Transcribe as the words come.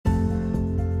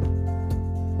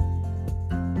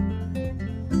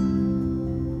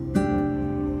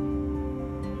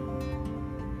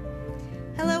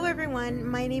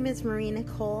everyone. My name is Marie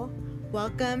Nicole.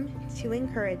 Welcome to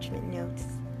Encouragement Notes.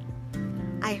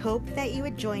 I hope that you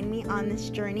would join me on this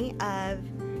journey of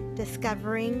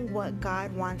discovering what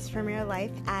God wants from your life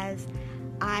as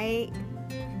I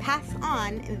pass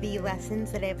on the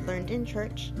lessons that I've learned in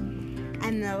church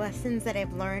and the lessons that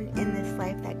I've learned in this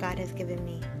life that God has given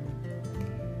me.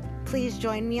 Please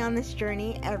join me on this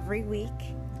journey every week,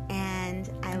 and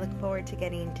I look forward to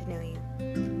getting to know you.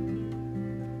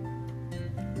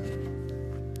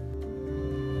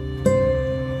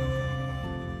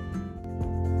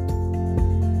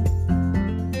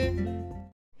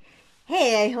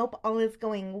 Hey, I hope all is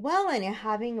going well and you're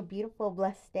having a beautiful,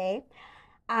 blessed day.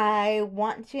 I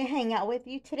want to hang out with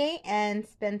you today and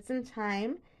spend some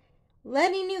time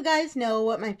letting you guys know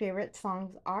what my favorite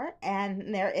songs are,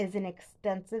 and there is an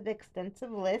extensive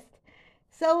list.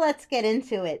 So let's get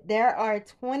into it. There are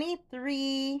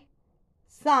 23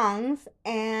 songs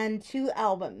and 2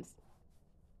 albums.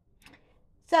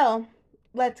 So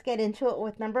let's get into it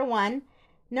with number 1.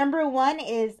 Number 1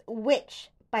 is Witch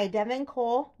by Devin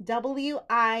Cole,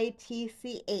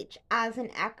 WITCH as an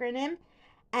acronym,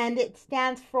 and it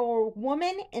stands for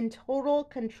Woman in Total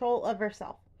Control of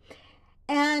Herself.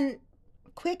 And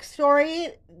quick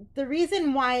story, the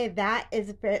reason why that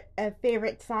is a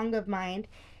favorite song of mine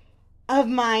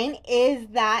is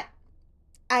that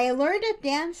I learned a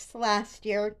dance last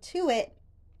year to it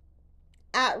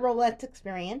at Rolette's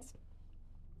Experience.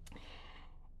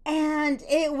 And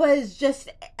it was just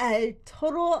a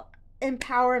total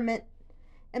empowerment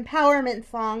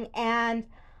song, and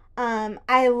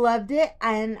I loved it,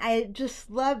 and I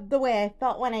just loved the way I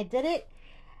felt when I did it.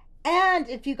 And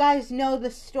if you guys know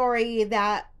the story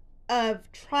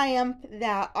of triumph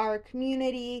that our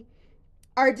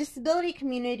disability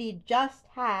community just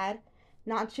had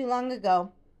not too long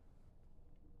ago,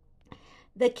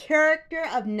 the character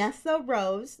of Nessa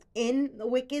Rose in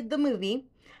Wicked the movie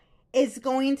is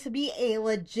going to be a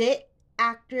legit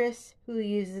actress who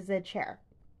uses a chair.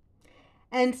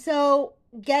 And so,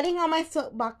 getting on my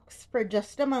soapbox for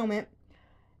just a moment,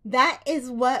 that is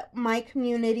what my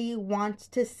community wants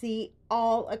to see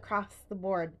all across the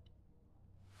board.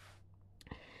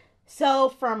 So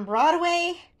from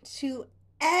Broadway to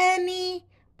any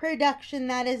production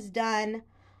that is done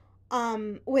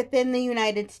within the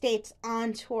United States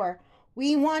on tour,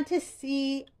 we want to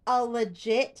see a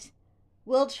legit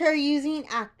wheelchair-using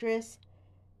actress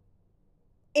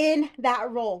in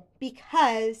that role,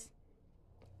 because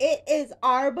it is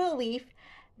our belief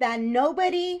that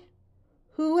nobody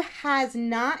who has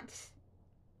not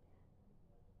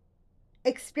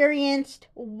experienced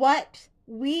what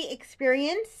we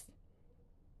experience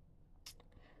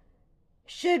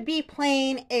should be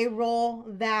playing a role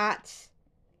that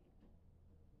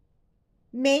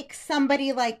makes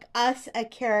somebody like us a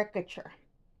caricature.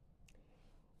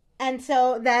 And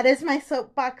so that is my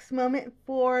soapbox moment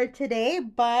for today,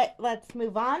 but let's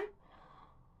move on.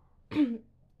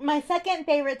 My second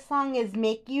favorite song is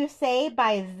Make You Say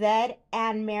by Zedd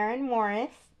and Maren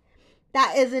Morris.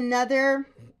 That is another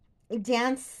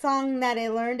dance song that I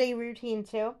learned a routine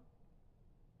to.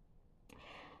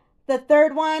 The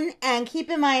third one, and keep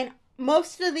in mind,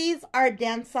 most of these are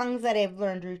dance songs that I've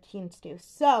learned routines to.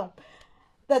 So,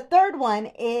 the third one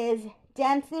is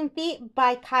Dancing Feet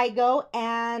by Kygo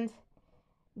and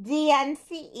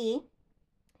DNCE.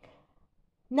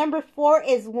 Number 4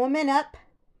 is Woman Up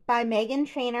by Meghan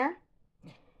Trainor.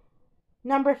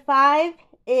 Number 5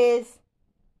 is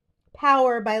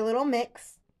Power by Little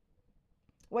Mix,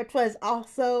 which was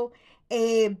also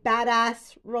a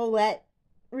badass roulette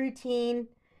routine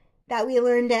that we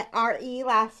learned at RE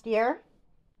last year.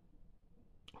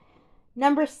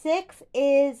 Number 6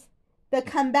 is The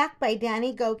Comeback by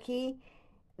Danny Gokey.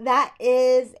 That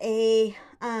is a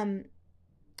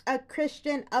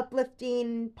Christian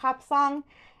uplifting pop song,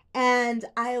 and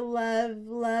I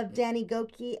love Danny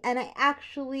Gokey, and I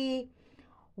actually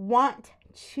want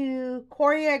to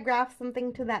choreograph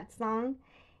something to that song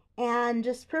and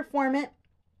just perform it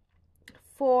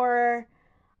for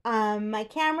my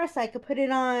camera so I could put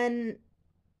it on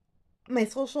my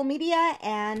social media,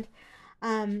 and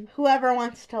whoever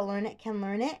wants to learn it can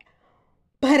learn it,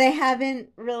 but I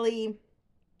haven't really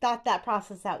thought that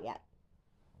process out yet.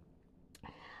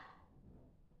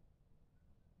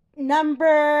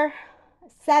 Number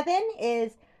 7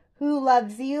 is Who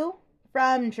Loves You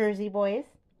from Jersey Boys.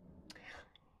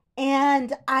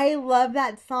 And I love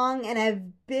that song, and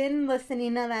I've been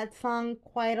listening to that song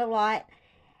quite a lot.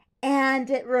 And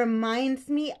it reminds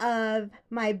me of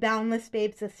my Boundless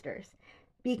Babe sisters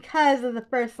because of the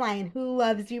first line, Who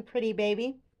loves you, pretty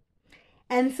baby?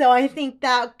 And so I think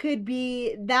that could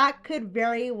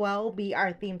very well be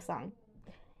our theme song.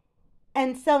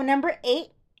 And so number 8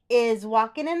 is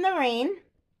Walking in the Rain.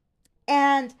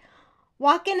 And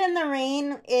Walking in the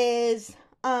Rain is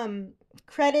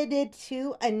credited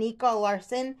to Anika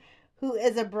Larson, who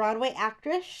is a Broadway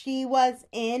actress. She was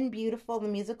in Beautiful the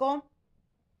Musical.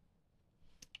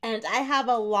 And I have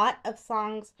a lot of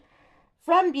songs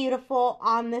from Beautiful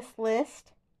on this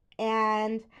list.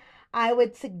 And I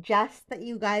would suggest that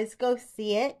you guys go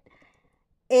see it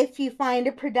if you find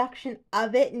a production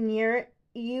of it near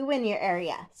you in your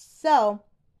area. So,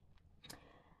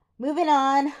 moving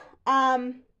on.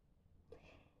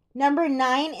 Number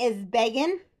 9 is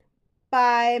Beggin'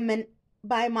 by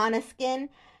Måneskin.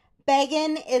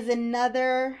 Beggin' is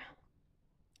another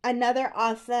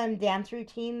awesome dance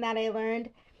routine that I learned.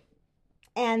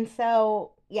 And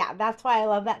so, yeah, that's why I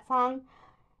love that song.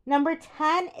 Number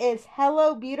 10 is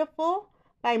Hello Beautiful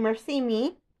by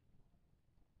MercyMe.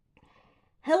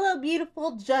 Hello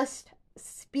Beautiful just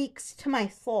speaks to my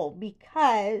soul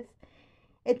because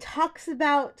it talks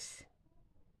about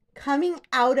coming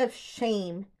out of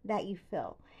shame that you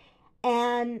feel.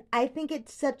 And I think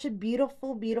it's such a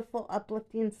beautiful, beautiful,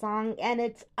 uplifting song. And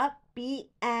it's upbeat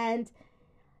and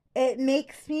it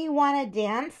makes me want to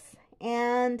dance.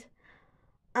 And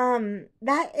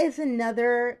that is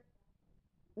another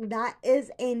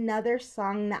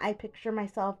song that I picture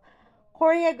myself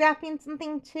choreographing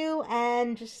something to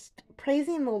and just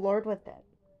praising the Lord with it.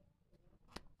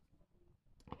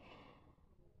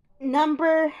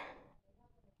 Number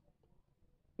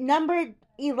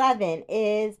 11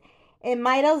 is It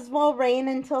Might As Well Rain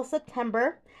Until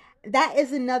September. That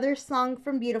is another song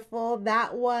from Beautiful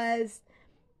that was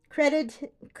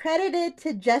credited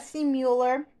to Jessie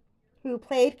Mueller, who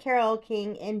played Carole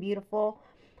King in Beautiful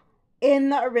in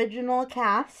the original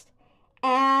cast.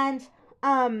 And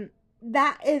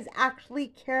that is actually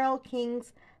Carole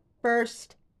King's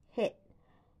first hit.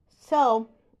 So,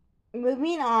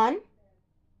 moving on.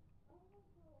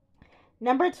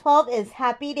 Number 12 is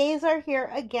Happy Days Are Here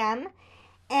Again.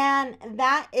 And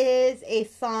that is a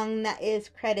song that is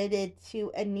credited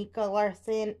to Anika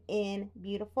Larson in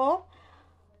Beautiful.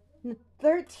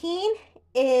 13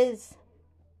 is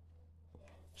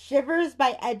Shivers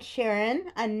by Ed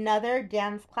Sheeran, another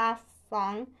dance class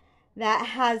song that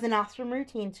has an awesome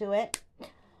routine to it.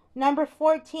 Number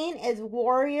 14 is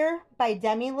Warrior by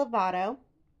Demi Lovato.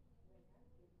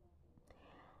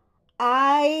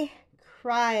 I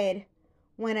cried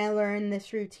when I learned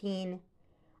this routine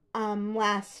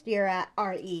last year at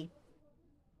RE,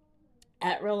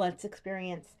 at Real Let's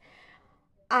Experience.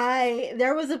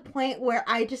 There was a point where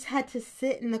I just had to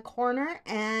sit in the corner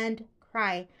and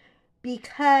cry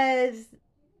because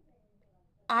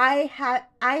I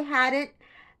hadn't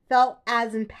felt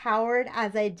as empowered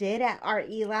as I did at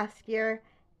RE last year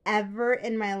ever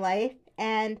in my life.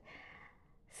 And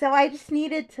so I just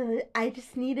needed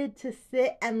to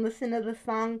sit and listen to the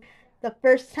song the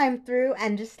first time through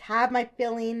and just have my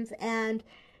feelings and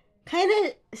kind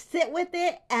of sit with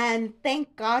it and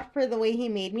thank God for the way he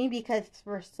made me, because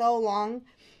for so long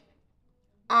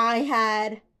I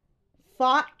had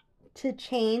fought to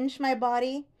change my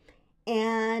body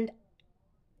and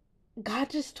God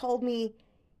just told me,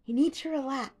 you need to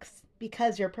relax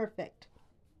because you're perfect.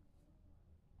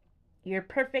 You're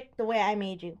perfect the way I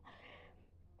made you.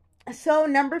 So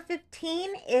number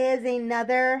 15 is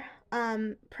another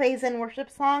praise and worship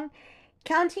song,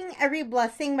 Counting Every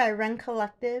Blessing by Run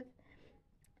Collective.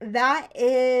 That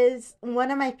is one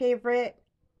of my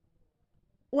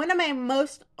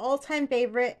most all-time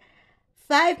favorite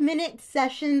 5-minute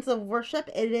sessions of worship.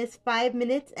 It is 5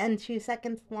 minutes and 2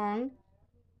 seconds long.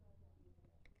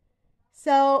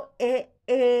 So it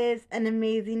is an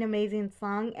amazing, amazing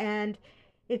song. And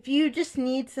if you just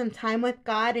need some time with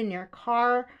God in your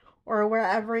car or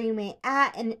wherever you may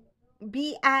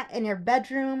be at in your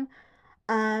bedroom,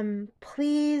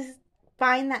 please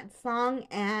find that song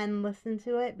and listen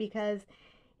to it because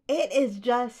it is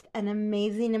just an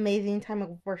amazing, amazing time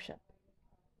of worship.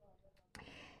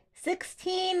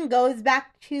 16 goes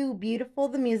back to Beautiful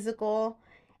the Musical,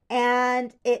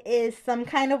 and it is Some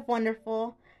Kind of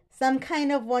Wonderful. Some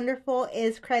Kind of Wonderful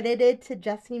is credited to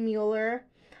Jessie Mueller.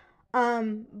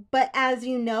 But as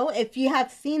you know, if you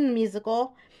have seen the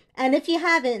musical, and if you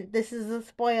haven't, this is a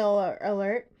spoiler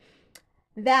alert,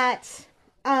 that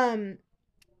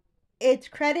it's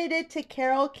credited to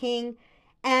Carole King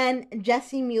and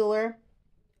Jessie Mueller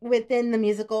within the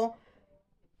musical,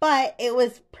 but it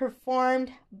was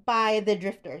performed by the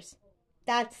Drifters.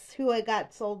 That's who it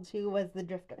got sold to, was the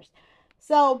Drifters.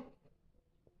 So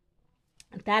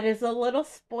that is a little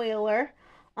spoiler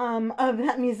of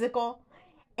that musical.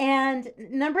 And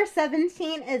number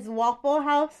 17 is Waffle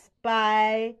House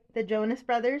by the Jonas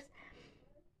Brothers.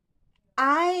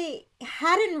 I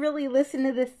hadn't really listened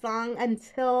to this song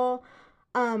until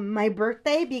my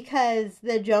birthday because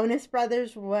the Jonas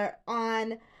Brothers were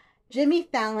on Jimmy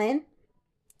Fallon.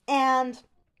 And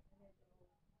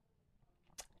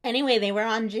anyway, they were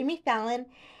on Jimmy Fallon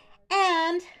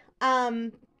and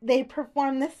they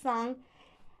performed this song.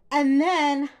 And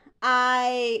then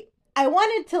I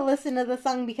wanted to listen to the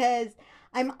song because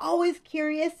I'm always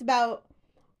curious about,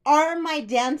 are my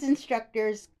dance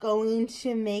instructors going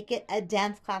to make it a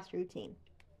dance class routine?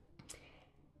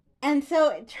 And so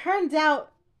it turns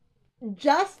out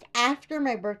just after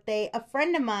my birthday, a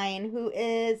friend of mine who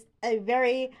is a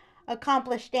very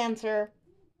accomplished dancer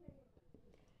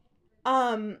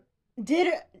um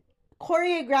did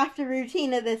choreograph a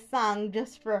routine of this song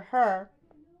just for her.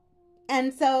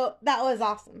 And so that was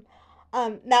awesome.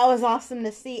 That was awesome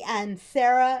to see. And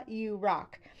Sarah, you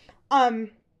rock.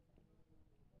 Um,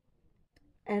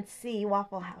 let's see,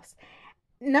 Waffle House.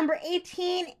 Number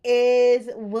 18 is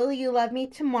Will You Love Me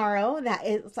Tomorrow? That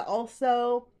is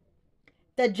also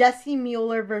the Jessie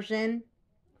Mueller version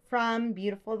from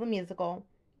Beautiful the Musical.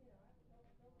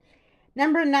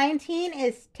 Number 19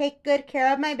 is Take Good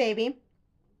Care of My Baby.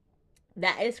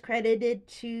 That is credited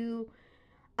to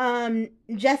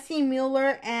Jessie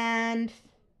Mueller and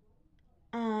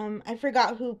I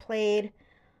forgot who played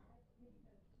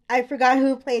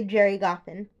Jerry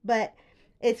Goffin, but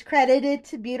it's credited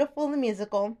to Beautiful the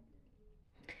Musical.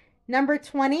 Number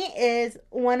 20 is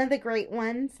One of the Great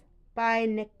Ones by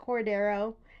Nick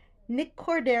Cordero. Nick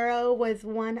Cordero was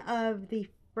one of the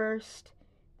first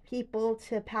people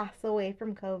to pass away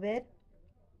from COVID.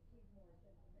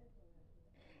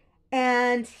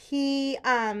 And he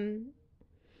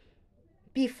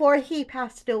before he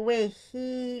passed away,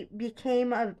 he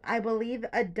became I believe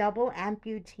a double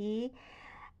amputee,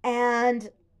 and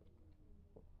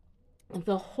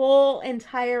the whole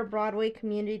entire Broadway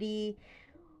community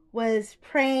was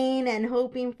praying and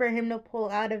hoping for him to pull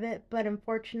out of it, but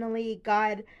unfortunately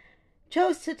God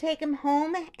chose to take him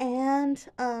home, and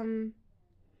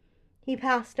he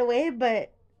passed away.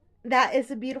 But that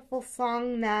is a beautiful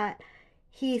song that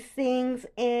he sings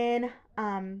in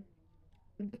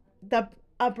the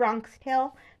A Bronx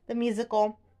Tale, the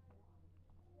musical.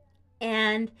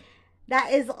 And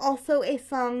that is also a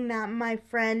song that my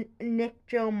friend Nick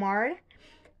Jomard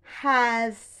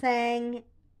has sang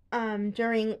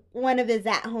during one of his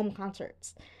at-home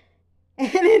concerts. And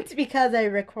it's because I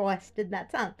requested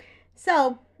that song.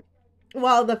 So,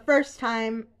 well, the first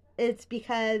time it's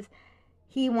because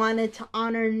he wanted to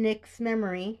honor Nick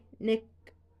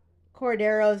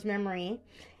Cordero's memory.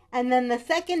 And then the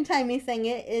second time he sang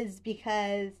it is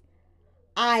because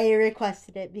I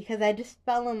requested it, because I just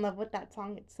fell in love with that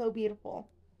song. It's so beautiful.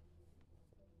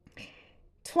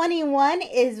 21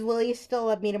 is Will You Still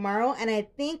Love Me Tomorrow? And I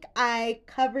think I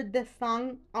covered this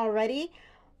song already.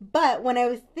 But when I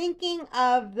was thinking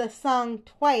of the song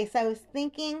twice, I was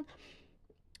thinking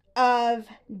of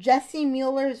Jessie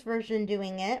Mueller's version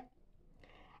doing it.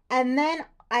 And then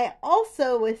I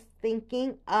also was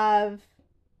thinking of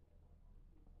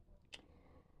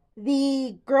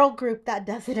the girl group that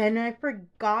does it, and I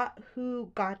forgot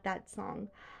who got that song.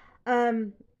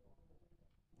 But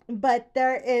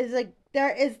there is the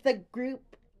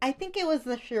group. I think it was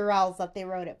the Shirelles that they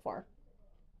wrote it for.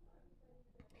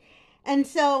 And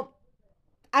so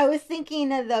I was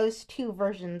thinking of those two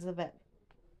versions of it.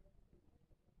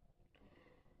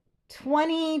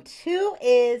 22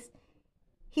 is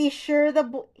He's Sure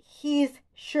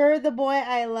the Boy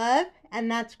I Love, and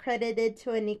that's credited to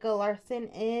Anika Larson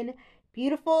in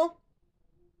Beautiful.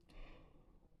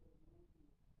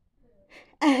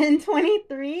 And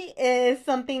 23 is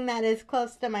something that is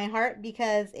close to my heart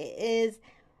because it is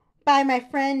by my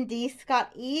friend D.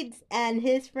 Scott Eads and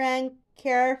his friend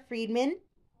Kara Friedman,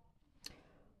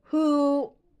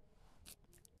 who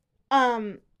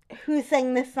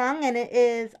sang this song, and it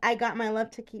is I Got My Love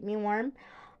to Keep Me Warm.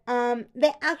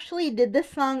 They actually did this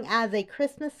song as a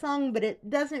Christmas song, but it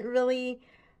doesn't really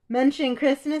mention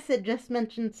Christmas, it just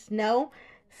mentions snow.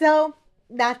 So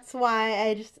that's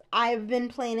why I've been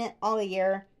playing it all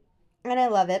year, and I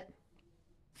love it.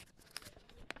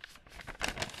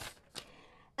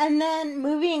 And then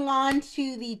moving on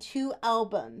to the two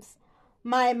albums.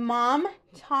 My mom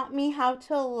taught me how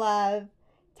to love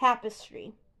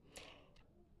Tapestry.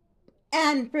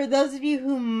 And for those of you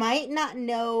who might not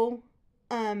know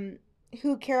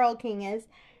who Carole King is,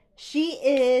 she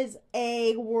is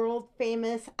a world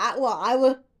famous,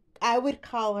 well, I would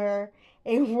call her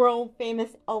a world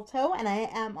famous alto, and I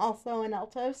am also an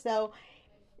alto. So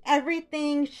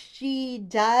everything she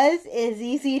does is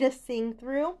easy to sing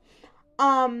through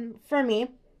for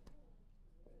me.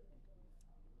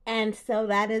 And so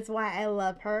that is why I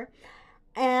love her.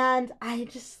 And I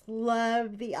just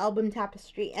love the album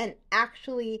Tapestry. And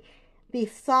actually, the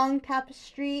song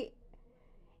Tapestry,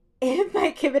 if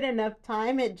I give it enough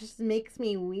time, it just makes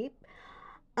me weep.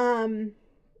 Um,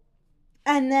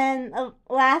 and then,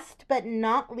 last but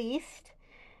not least,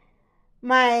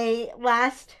 my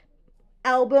last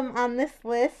album on this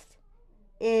list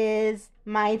is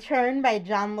My Turn by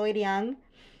John Lloyd Young.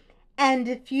 And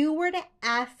if you were to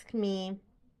ask me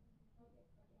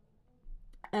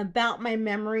about my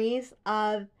memories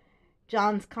of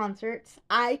John's concerts,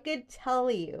 I could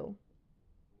tell you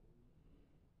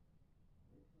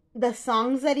the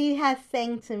songs that he has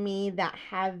sang to me that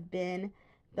have been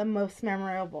the most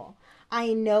memorable.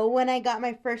 I know when I got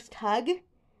my first hug.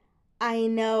 I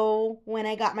know when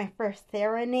I got my first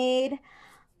serenade.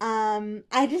 I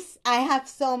have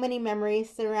so many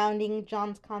memories surrounding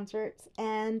John's concerts,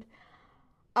 and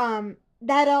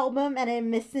that album, and I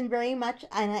miss him very much.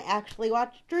 And I actually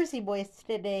watched Jersey Boys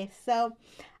today. So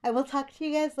I will talk to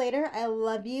you guys later. I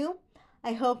love you.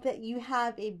 I hope that you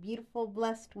have a beautiful,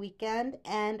 blessed weekend,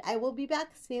 and I will be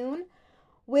back soon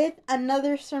with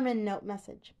another sermon note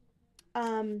message.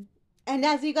 And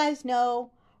as you guys know,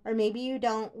 or maybe you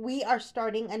don't, we are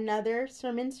starting another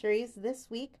sermon series this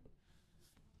week.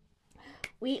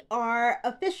 We are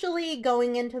officially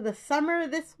going into the summer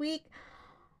this week,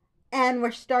 and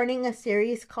we're starting a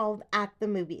series called At the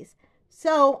Movies.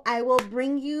 So I will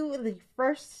bring you the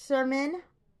first sermon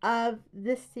of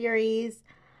this series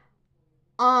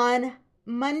on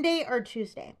Monday or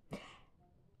Tuesday.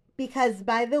 Because,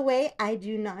 by the way, I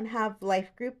do not have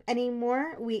life group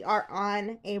anymore. We are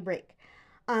on a break.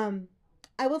 I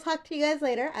will talk to you guys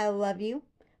later. I love you.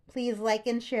 Please like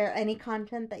and share any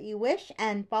content that you wish,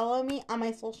 and follow me on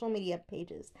my social media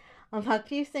pages. I'll talk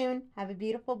to you soon. Have a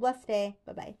beautiful, blessed day.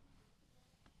 Bye-bye.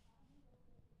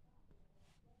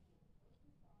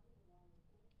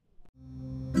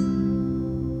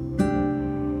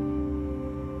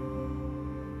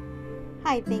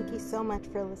 Hi, thank you so much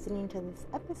for listening to this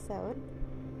episode.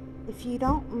 If you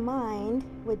don't mind,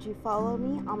 would you follow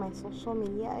me on my social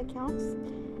media accounts?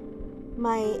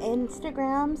 My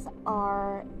Instagrams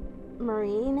are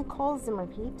Marie Nicole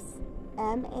Zimmerpeeps,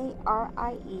 MarieNicole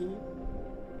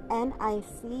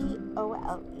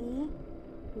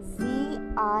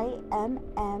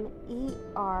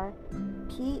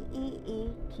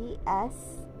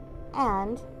Zimmerpeeps,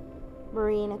 and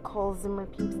Marie Nicole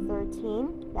Zimmerpeeps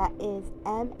 13. That is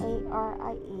MarieNicole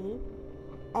Zimmerpeeps 13.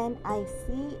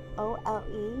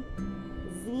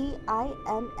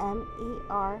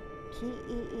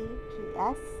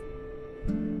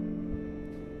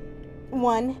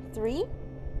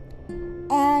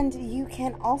 You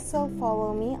can also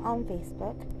follow me on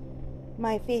Facebook.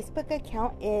 My Facebook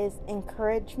account is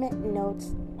Encouragement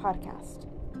Notes Podcast.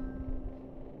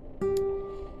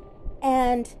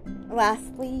 And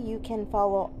lastly, you can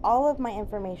follow all of my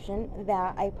information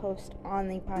that I post on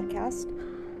the podcast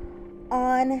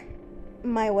on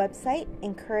my website,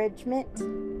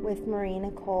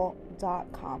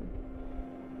 encouragementwithmarienicole.com.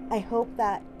 I hope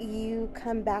that you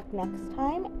come back next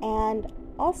time. And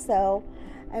also,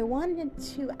 I wanted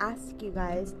to ask you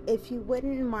guys if you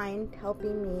wouldn't mind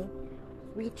helping me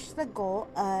reach the goal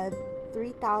of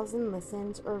 3,000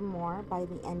 listens or more by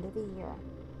the end of the year.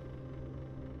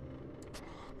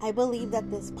 I believe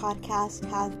that this podcast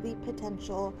has the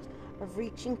potential of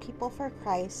reaching people for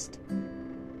Christ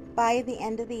by the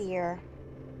end of the year,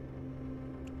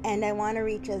 and I want to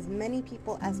reach as many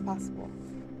people as possible.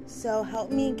 So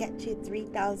help me get to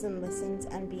 3,000 listens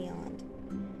and beyond.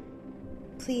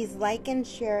 Please like and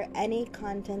share any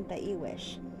content that you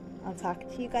wish. I'll talk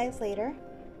to you guys later.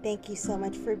 Thank you so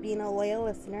much for being a loyal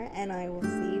listener, and I will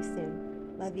see you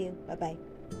soon. Love you. Bye-bye.